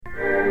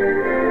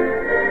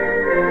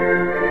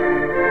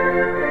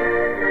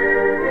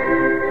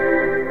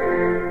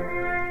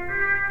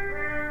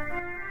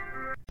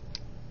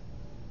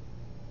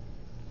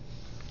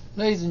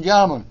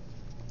gentlemen,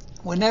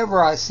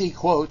 whenever I see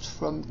quotes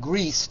from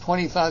Greece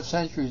 25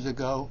 centuries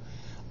ago,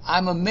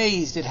 I'm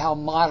amazed at how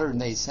modern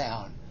they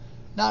sound.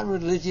 Not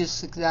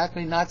religious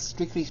exactly, not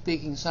strictly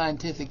speaking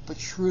scientific, but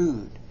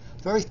shrewd,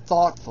 very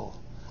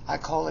thoughtful. I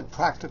call it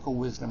practical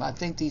wisdom. I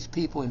think these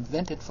people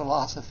invented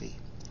philosophy.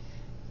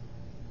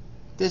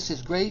 This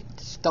is great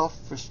stuff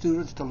for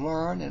students to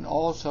learn and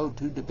also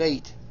to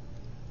debate.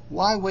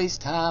 Why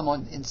waste time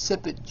on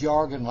insipid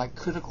jargon like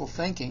critical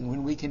thinking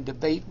when we can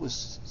debate with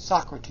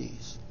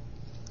Socrates?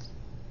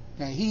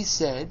 Now he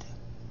said,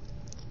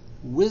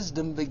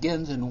 wisdom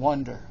begins in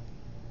wonder.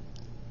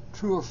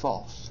 True or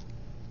false?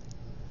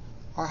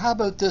 Or how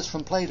about this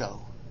from Plato?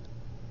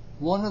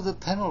 One of the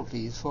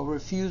penalties for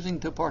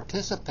refusing to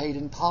participate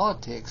in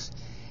politics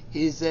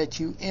is that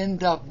you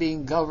end up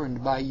being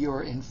governed by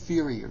your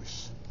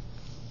inferiors.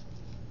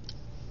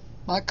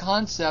 My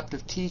concept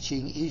of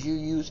teaching is you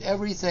use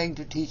everything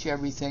to teach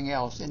everything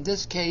else. In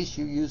this case,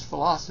 you use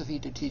philosophy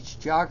to teach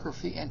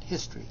geography and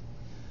history.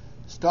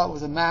 Start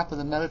with a map of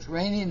the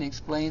Mediterranean and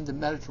explain the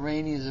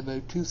Mediterranean is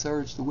about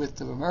 2/3 the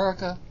width of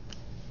America.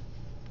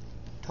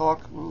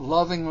 Talk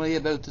lovingly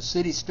about the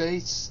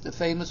city-states, the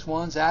famous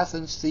ones,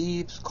 Athens,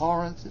 Thebes,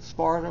 Corinth,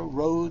 Sparta,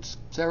 Rhodes,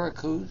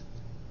 Syracuse.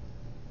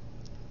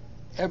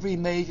 Every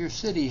major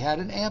city had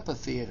an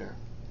amphitheater.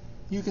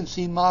 You can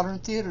see modern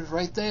theaters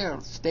right there.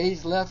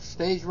 Stage left,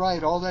 stage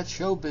right, all that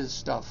showbiz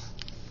stuff.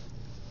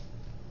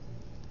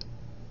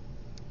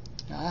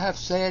 Now, I have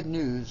sad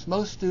news.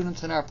 Most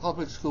students in our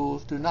public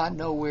schools do not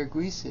know where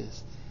Greece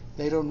is.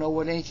 They don't know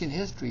what ancient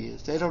history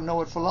is. They don't know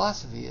what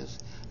philosophy is,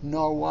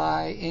 nor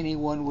why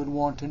anyone would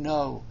want to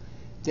know.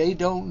 They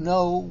don't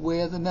know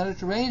where the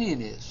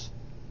Mediterranean is.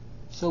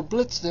 So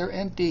blitz their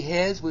empty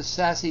heads with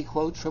sassy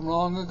quotes from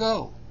long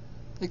ago.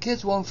 The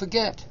kids won't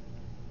forget.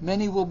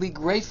 Many will be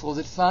grateful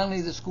that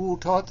finally the school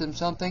taught them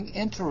something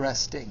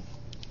interesting.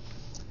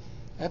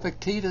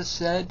 Epictetus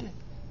said,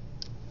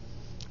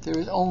 there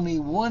is only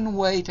one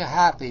way to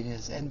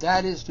happiness, and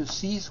that is to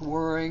cease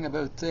worrying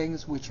about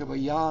things which are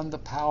beyond the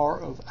power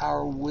of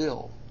our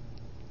will.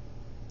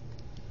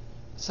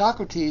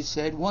 Socrates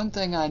said, one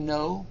thing I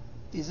know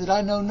is that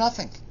I know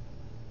nothing.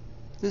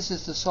 This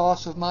is the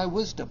source of my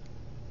wisdom.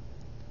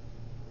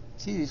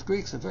 See, these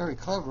Greeks are very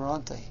clever,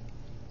 aren't they?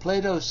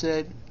 Plato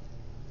said,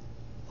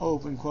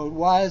 open quote,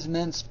 wise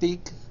men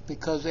speak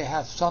because they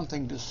have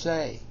something to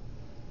say.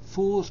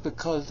 Fools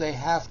because they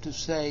have to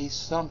say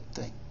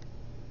something.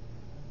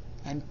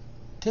 And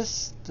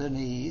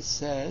Antisthenes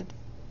said,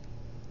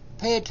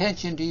 pay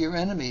attention to your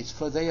enemies,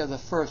 for they are the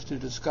first to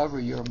discover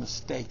your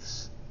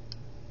mistakes.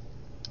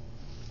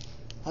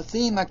 A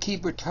theme I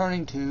keep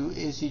returning to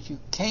is that you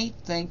can't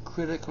think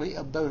critically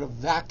about a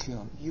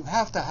vacuum. You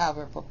have to have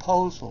a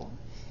proposal,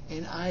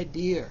 an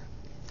idea,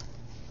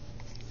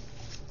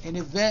 an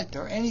event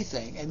or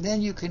anything, and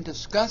then you can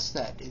discuss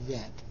that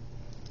event.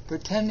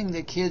 Pretending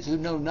that kids who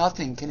know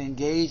nothing can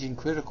engage in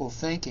critical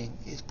thinking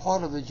is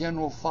part of the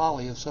general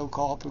folly of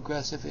so-called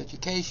progressive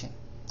education.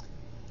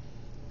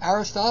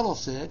 Aristotle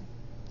said,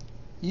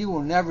 you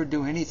will never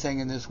do anything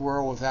in this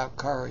world without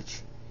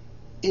courage.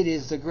 It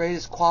is the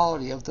greatest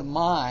quality of the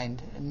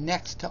mind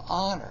next to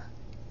honor.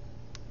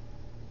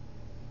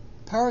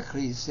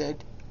 Pericles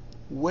said,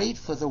 wait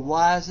for the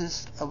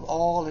wisest of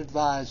all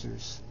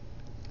advisors,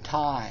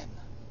 time.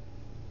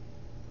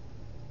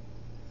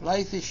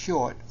 Life is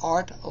short,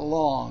 art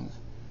long.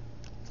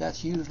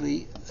 That's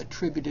usually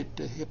attributed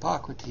to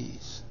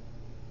Hippocrates.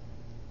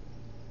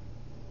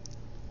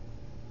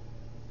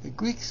 The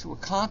Greeks were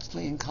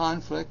constantly in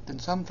conflict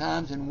and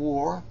sometimes in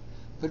war,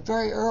 but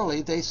very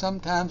early they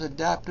sometimes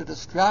adapted a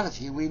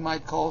strategy we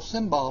might call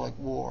symbolic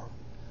war.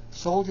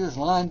 Soldiers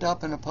lined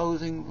up in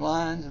opposing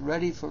lines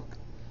ready for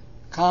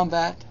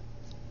combat.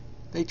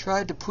 They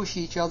tried to push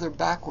each other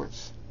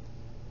backwards.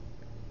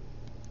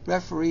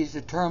 Referees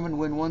determined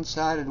when one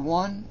side had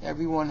won.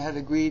 Everyone had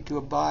agreed to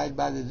abide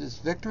by this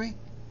victory.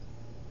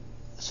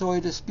 So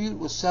a dispute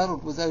was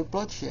settled without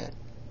bloodshed.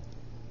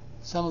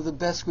 Some of the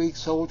best Greek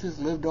soldiers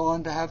lived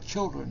on to have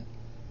children.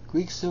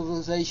 Greek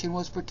civilization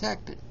was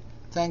protected,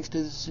 thanks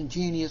to this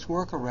ingenious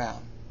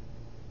workaround.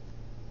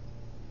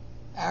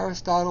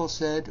 Aristotle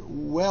said,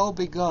 well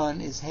begun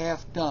is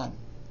half done.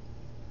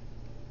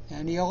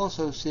 And he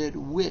also said,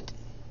 wit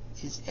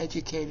is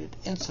educated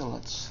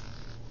insolence.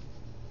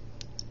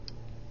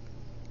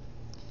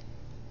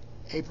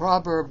 A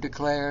proverb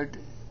declared,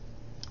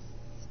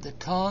 the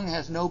tongue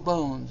has no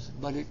bones,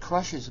 but it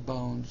crushes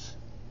bones.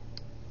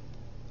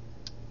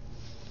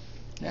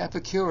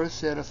 Epicurus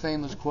said a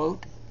famous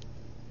quote,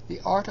 the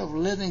art of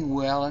living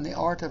well and the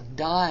art of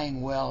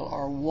dying well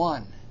are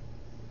one.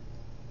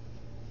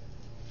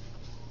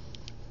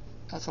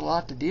 That's a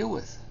lot to deal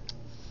with.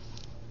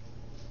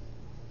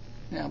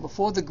 Now,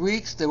 before the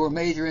Greeks, there were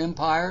major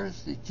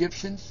empires, the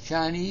Egyptians,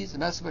 Chinese, the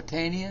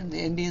Mesopotamian, the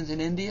Indians in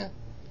India.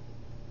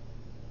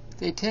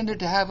 They tended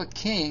to have a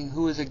king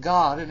who is a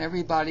god and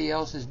everybody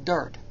else is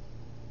dirt.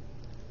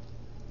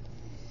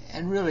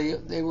 And really,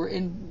 they were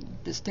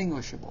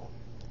indistinguishable.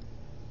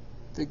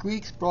 The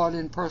Greeks brought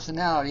in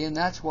personality, and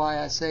that's why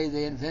I say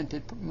they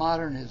invented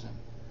modernism.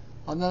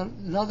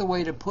 Another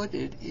way to put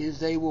it is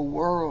they were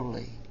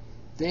worldly.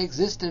 They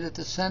existed at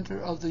the center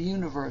of the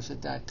universe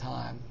at that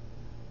time.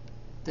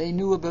 They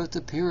knew about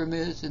the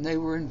pyramids, and they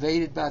were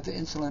invaded by the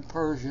insolent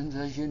Persians,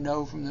 as you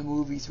know from the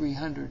movie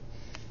 300.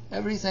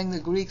 Everything the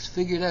Greeks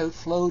figured out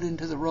flowed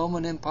into the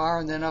Roman Empire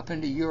and then up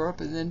into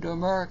Europe and then to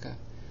America.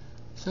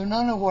 So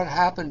none of what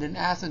happened in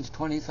Athens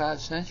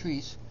 25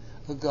 centuries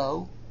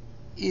ago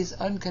is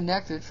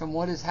unconnected from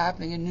what is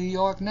happening in New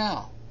York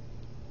now.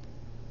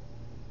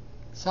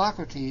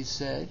 Socrates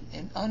said,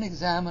 "An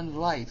unexamined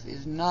life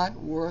is not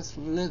worth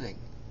living."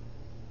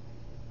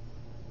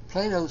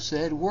 Plato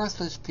said,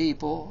 "Worthless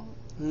people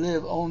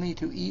live only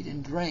to eat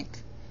and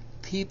drink.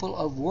 People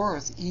of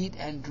worth eat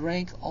and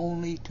drink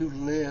only to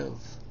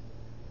live."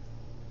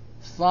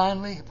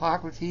 Finally,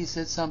 Hippocrates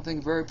said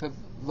something very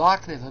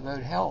provocative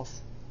about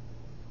health.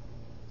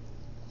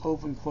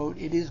 Open quote,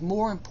 "It is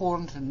more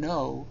important to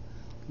know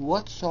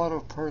what sort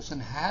of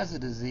person has a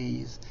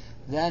disease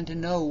than to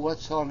know what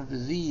sort of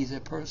disease a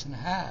person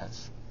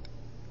has."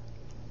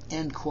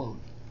 End quote.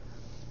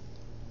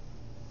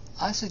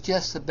 I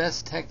suggest the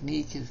best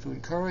technique is to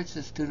encourage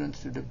the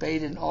students to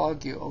debate and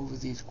argue over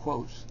these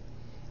quotes.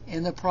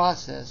 In the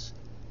process,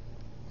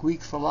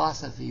 Greek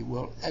philosophy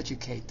will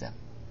educate them.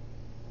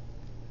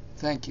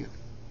 Thank you.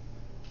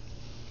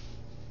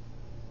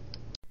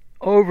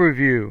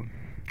 Overview.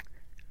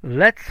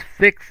 Let's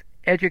Fix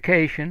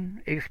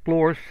Education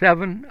explores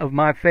 7 of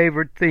my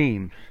favorite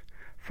themes.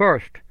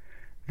 First,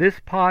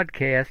 this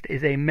podcast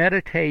is a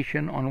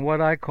meditation on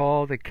what I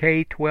call the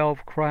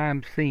K-12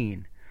 crime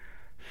scene.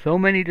 So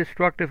many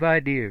destructive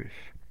ideas.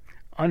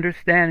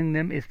 Understanding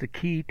them is the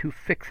key to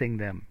fixing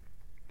them.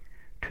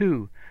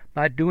 2.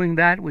 By doing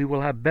that, we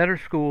will have better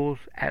schools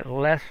at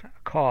less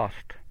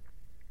cost.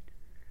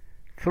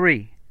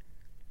 3.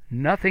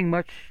 Nothing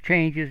much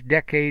changes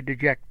decade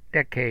to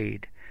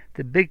decade.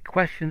 The big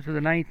questions of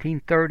the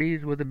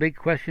 1930s were the big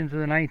questions of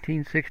the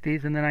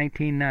 1960s and the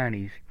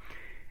 1990s.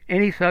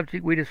 Any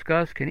subject we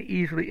discuss can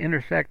easily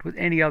intersect with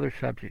any other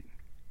subject.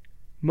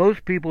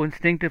 Most people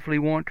instinctively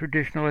want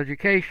traditional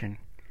education,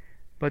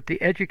 but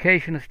the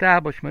education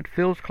establishment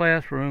fills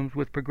classrooms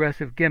with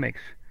progressive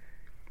gimmicks.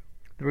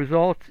 The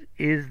result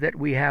is that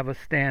we have a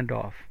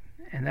standoff,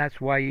 and that's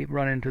why you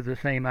run into the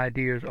same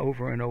ideas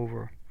over and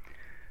over.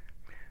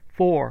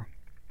 4.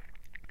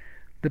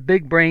 The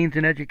big brains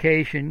in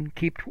education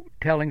keep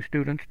telling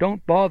students,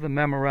 don't bother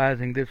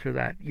memorizing this or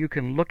that. You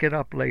can look it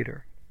up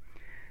later.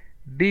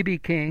 B.B.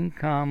 King,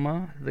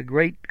 the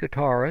great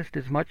guitarist,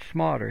 is much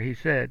smarter. He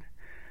said,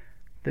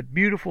 "The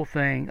beautiful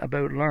thing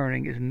about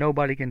learning is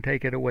nobody can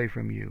take it away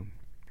from you."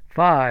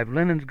 5.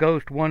 Lenin's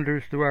ghost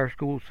wanders through our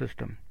school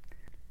system.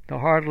 The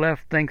hard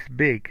left thinks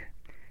big.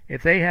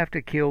 If they have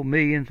to kill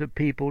millions of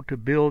people to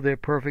build their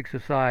perfect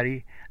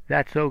society,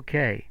 that's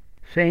okay.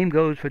 Same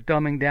goes for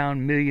dumbing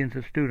down millions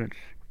of students.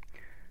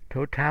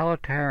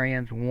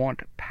 Totalitarians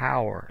want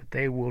power.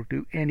 They will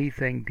do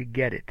anything to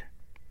get it.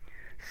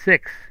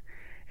 6.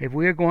 If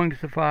we are going to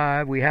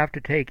survive, we have to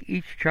take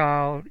each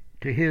child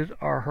to his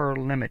or her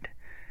limit.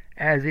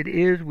 As it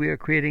is, we are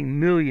creating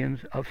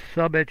millions of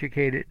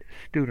sub-educated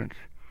students,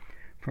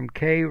 from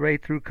K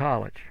right through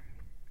college.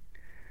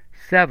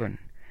 7.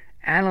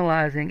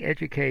 Analyzing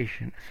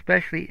education,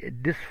 especially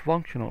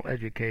dysfunctional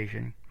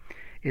education,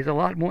 is a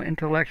lot more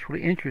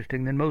intellectually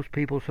interesting than most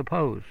people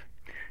suppose.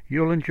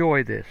 You'll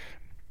enjoy this.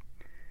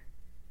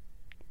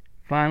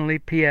 Finally,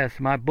 P.S.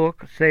 My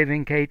book,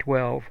 Saving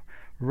K-12,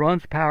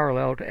 runs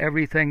parallel to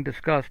everything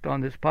discussed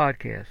on this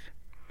podcast.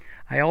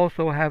 I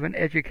also have an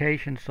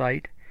education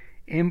site,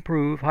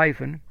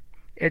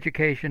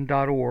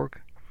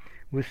 improve-education.org,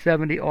 with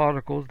 70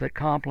 articles that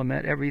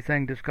complement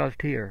everything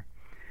discussed here.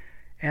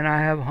 And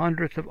I have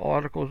hundreds of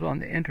articles on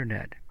the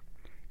internet.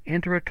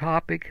 Enter a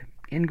topic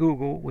in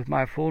Google with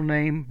my full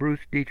name,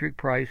 Bruce Dietrich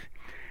Price,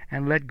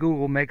 and let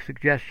Google make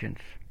suggestions.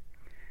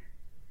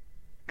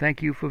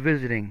 Thank you for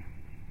visiting.